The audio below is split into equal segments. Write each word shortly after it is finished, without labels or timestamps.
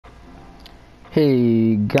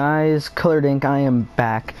Hey guys, Colored Ink, I am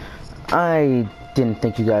back. I didn't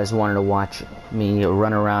think you guys wanted to watch me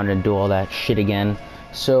run around and do all that shit again,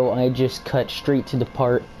 so I just cut straight to the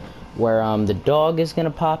part where the dog is gonna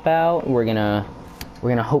pop out. We're gonna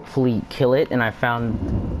hopefully kill it, and I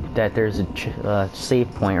found that there's a save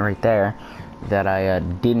point right there that I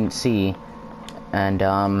didn't see, and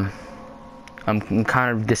I'm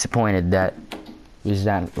kind of disappointed that it was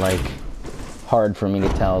that hard for me to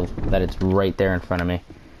tell that it's right there in front of me.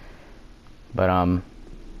 But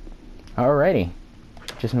alrighty,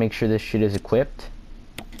 just make sure this shit is equipped,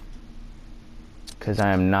 because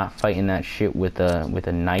I am not fighting that shit with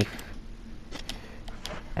a knife.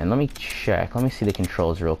 And let me check, let me see the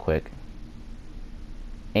controls real quick.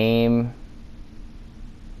 Aim.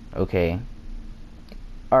 Okay.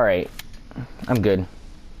 Alright, I'm good.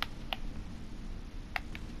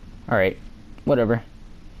 Alright, whatever.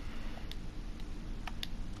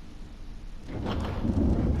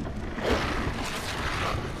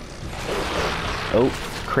 Oh,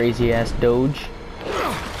 crazy ass doge.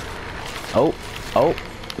 Oh,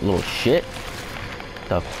 little shit.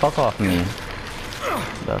 The fuck off me.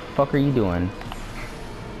 The fuck are you doing?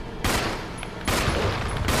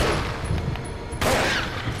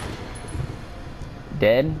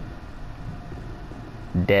 Dead?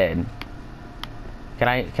 Dead. Can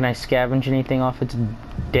I scavenge anything off its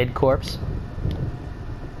dead corpse?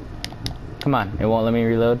 Come on, it won't let me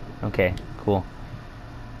reload? Okay, cool.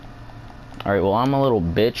 Alright, well, I'm a little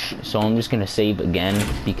bitch, so I'm just gonna save again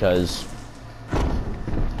because,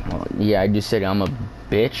 well, yeah, I just said I'm a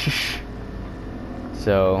bitch.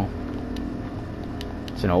 So,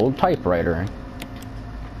 it's an old typewriter.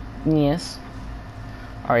 Yes.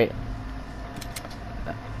 Alright.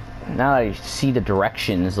 Now that I see the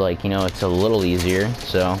directions, like, you know, it's a little easier,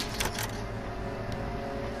 so.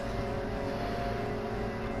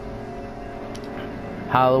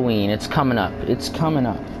 Halloween, it's coming up. It's coming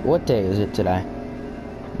up. What day is it today?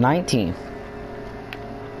 19th.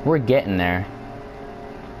 We're getting there.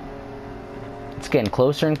 It's getting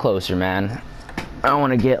closer and closer, man. I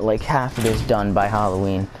want to get like half of this done by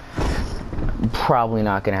Halloween. Probably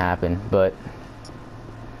not gonna happen, but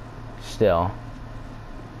still.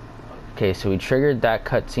 Okay, so we triggered that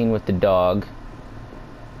cutscene with the dog.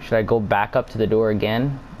 Should I go back up to the door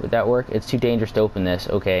again? Would that work? It's too dangerous to open this.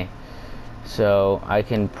 Okay. So I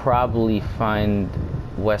can probably find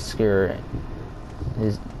Wesker.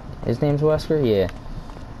 His name's Wesker? Yeah.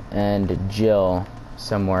 And Jill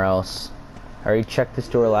somewhere else. I already checked this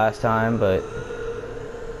door last time, but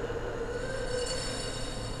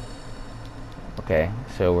okay,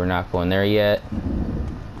 so we're not going there yet.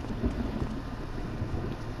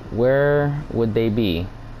 Where would they be?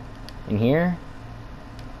 In here?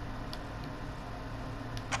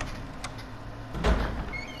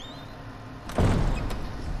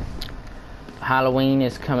 Halloween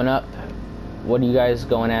is coming up. What are you guys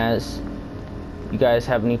going as? You guys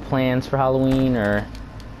have any plans for Halloween, or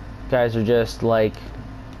you guys are just like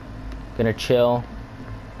gonna chill,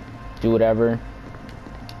 do whatever?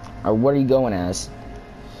 Or what are you going as?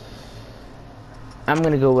 I'm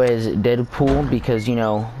gonna go as Deadpool because, you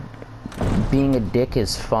know, being a dick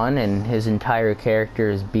is fun, and his entire character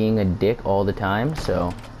is being a dick all the time,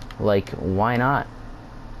 so like, why not?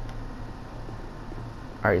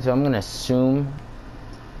 Alright, so I'm gonna assume.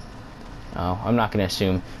 Oh, I'm not gonna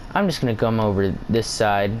assume. I'm just gonna come over this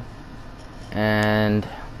side. And,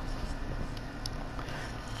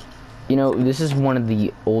 you know, this is one of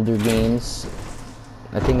the older games.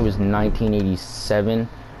 I think it was 1987,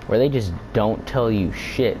 where they just don't tell you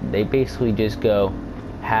shit. They basically just go,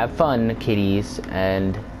 have fun, kiddies,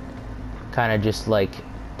 and kind of just like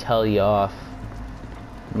tell you off.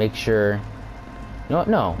 Make sure. You know what?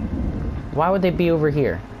 No. Why would they be over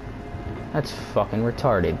here? That's fucking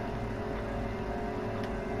retarded.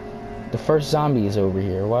 The first zombie is over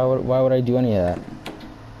here. Why would I do any of that?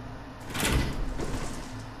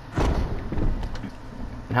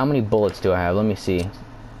 And how many bullets do I have? Let me see.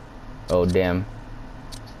 Oh, damn.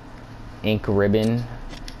 Ink ribbon.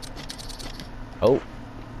 Oh.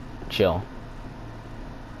 Chill.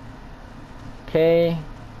 Okay.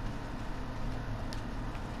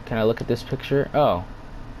 Can I look at this picture? Oh.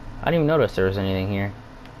 I didn't even notice there was anything here.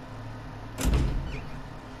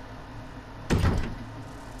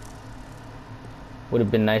 Would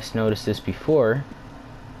have been nice to notice this before.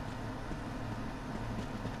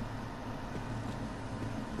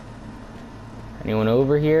 Anyone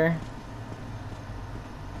over here?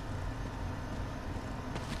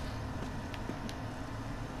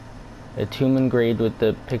 A tomb engraved with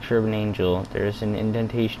the picture of an angel. There's an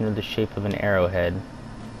indentation of the shape of an arrowhead.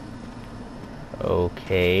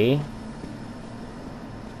 Okay.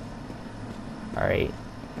 Alright.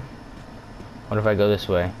 What if I go this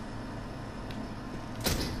way?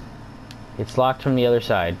 It's locked from the other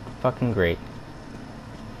side. Fucking great.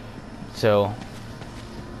 So,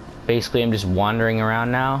 basically I'm just wandering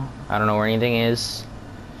around now. I don't know where anything is.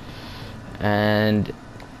 And...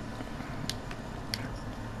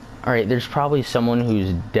 Alright, there's probably someone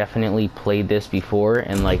who's definitely played this before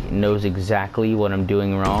and, like, knows exactly what I'm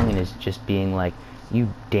doing wrong and is just being like,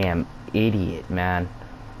 you damn idiot, man.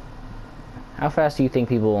 How fast do you think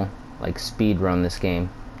people, like, speed run this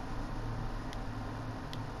game?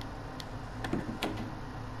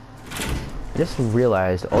 I just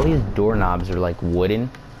realized all these doorknobs are, like,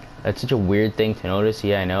 wooden. That's such a weird thing to notice.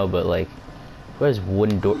 Yeah, I know, but, like, who has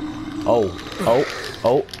wooden door...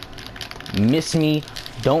 Oh. Miss me.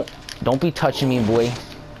 Don't be touching me, boy.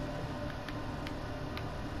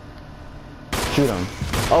 Shoot him.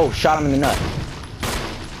 Oh, shot him in the nut.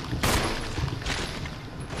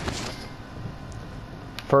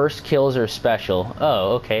 First kills are special.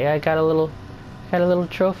 Oh, okay. I got a little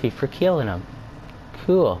trophy for killing him.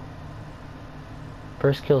 Cool.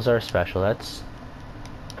 First kills are special. That's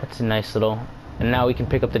a nice little... And now we can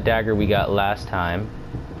pick up the dagger we got last time.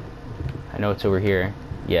 I know it's over here.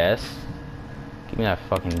 Yes. Give me that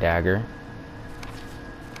fucking dagger.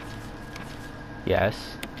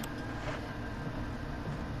 Yes.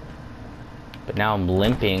 But now I'm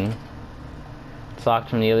limping. It's locked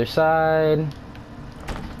from the other side.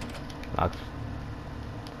 Locked.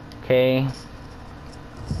 Okay.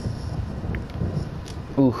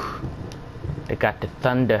 Ooh. They got the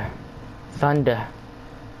thunder. Thunder.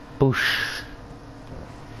 Boosh.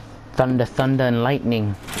 Thunder, thunder, and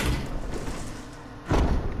lightning.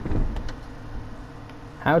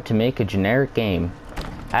 How to make a generic game.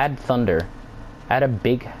 Add thunder. Add a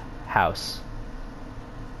big house.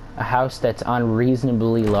 A house that's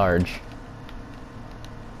unreasonably large.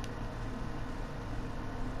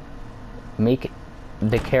 Make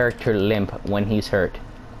the character limp when he's hurt.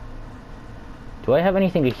 Do I have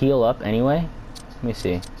anything to heal up anyway? Let me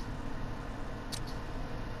see.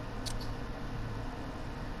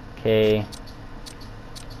 Okay.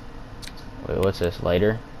 Wait, what's this?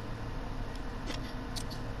 Lighter?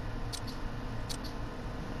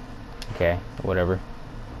 Okay, whatever.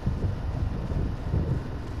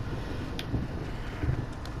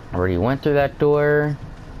 Already went through that door.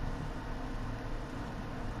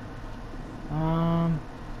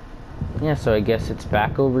 Yeah, so I guess it's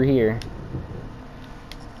back over here.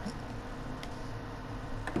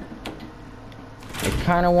 I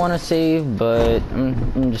kind of want to save, but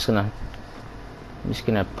I'm just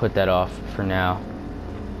gonna put that off for now.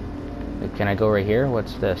 Wait, can I go right here?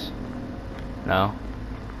 What's this? No.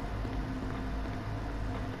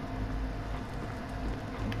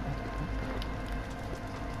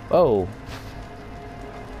 Oh.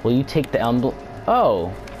 Will you take the emblem?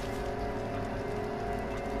 Oh.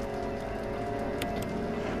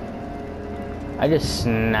 I just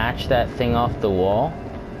snatched that thing off the wall.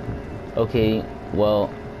 Okay,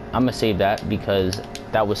 well, I'm gonna save that because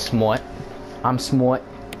that was smart. I'm smart.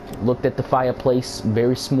 Looked at the fireplace,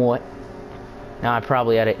 very smart. Now I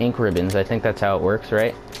probably out of ink ribbons. I think that's how it works,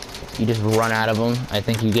 right? You just run out of them. I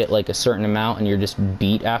think you get like a certain amount and you're just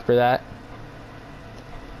beat after that.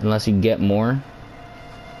 Unless you get more.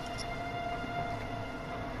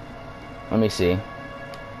 Let me see.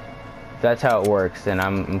 If that's how it works, then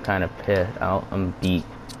I'm kind of pissed. I'm beat.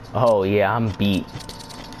 Oh yeah, I'm beat.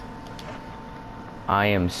 I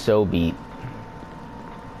am so beat.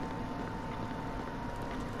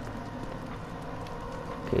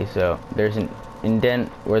 Okay, so there's an indent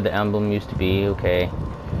where the emblem used to be. Okay.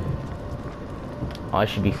 Oh, I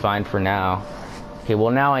should be fine for now. Okay,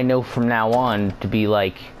 well now I know from now on to be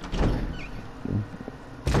like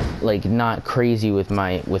not crazy with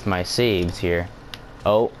my saves here.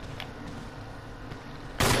 Oh.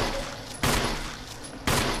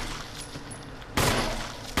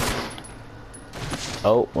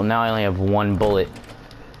 Oh, well now I only have one bullet.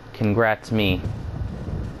 Congrats me.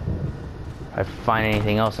 If I find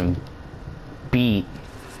anything else, I'm beat.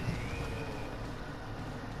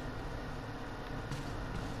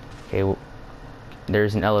 Okay, well,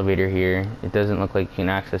 there's an elevator here. It doesn't look like you can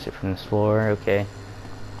access it from this floor. Okay.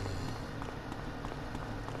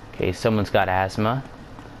 Okay, someone's got asthma.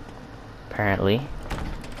 Apparently.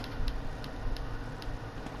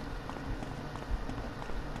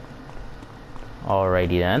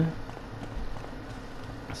 Alrighty then.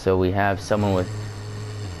 So we have someone with...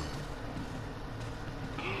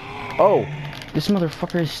 Oh! This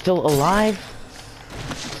motherfucker is still alive?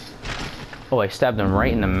 Oh, I stabbed him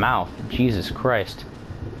right in the mouth. Jesus Christ.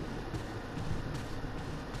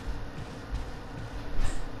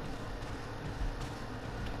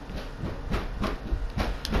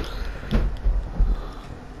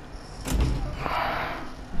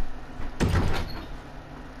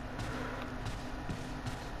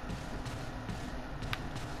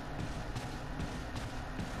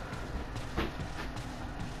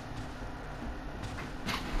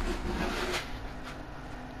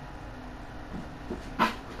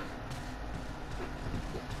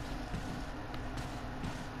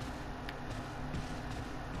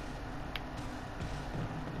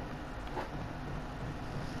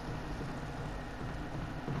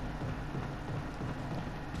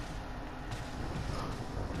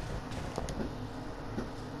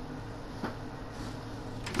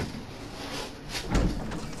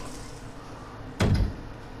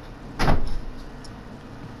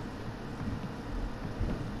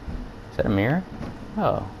 mirror?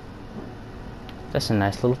 Oh. That's a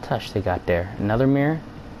nice little touch they got there. Another mirror.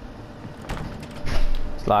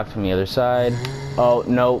 It's locked from the other side. Oh,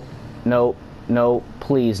 no. No. No.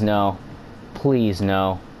 Please, no. Please,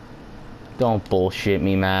 no. Don't bullshit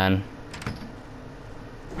me, man.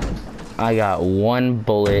 I got one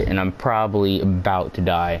bullet and I'm probably about to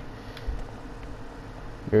die.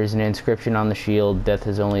 There's an inscription on the shield. Death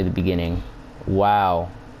is only the beginning.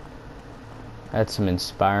 Wow. That's some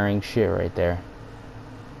inspiring shit right there.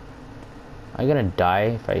 Am I gonna die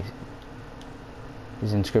if I...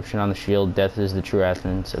 There's an inscription on the shield. Death is the true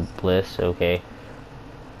essence of bliss. Okay.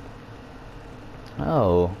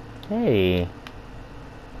 Oh. Hey.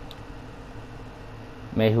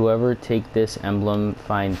 May whoever take this emblem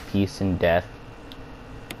find peace in death.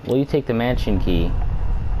 Will you take the mansion key?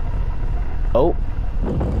 Oh.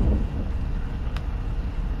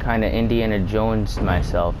 Kinda Indiana Jones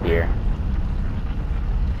myself here.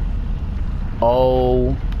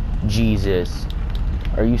 Oh, Jesus.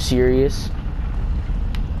 Are you serious?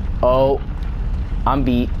 Oh. I'm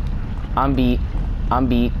beat. I'm beat. I'm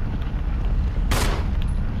beat.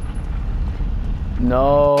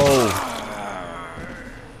 No.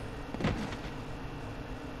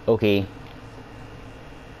 Okay.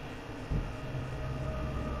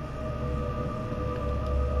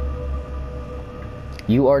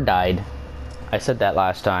 You are died. I said that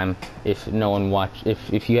last time. If no one watched,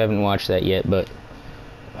 if you haven't watched that yet, but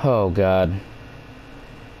oh god.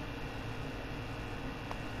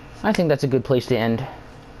 I think that's a good place to end.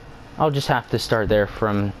 I'll just have to start there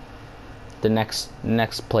from the next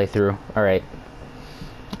playthrough. All right.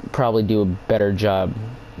 Probably do a better job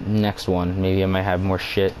next one. Maybe I might have more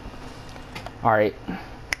shit. All right.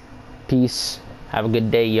 Peace. Have a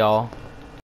good day, y'all.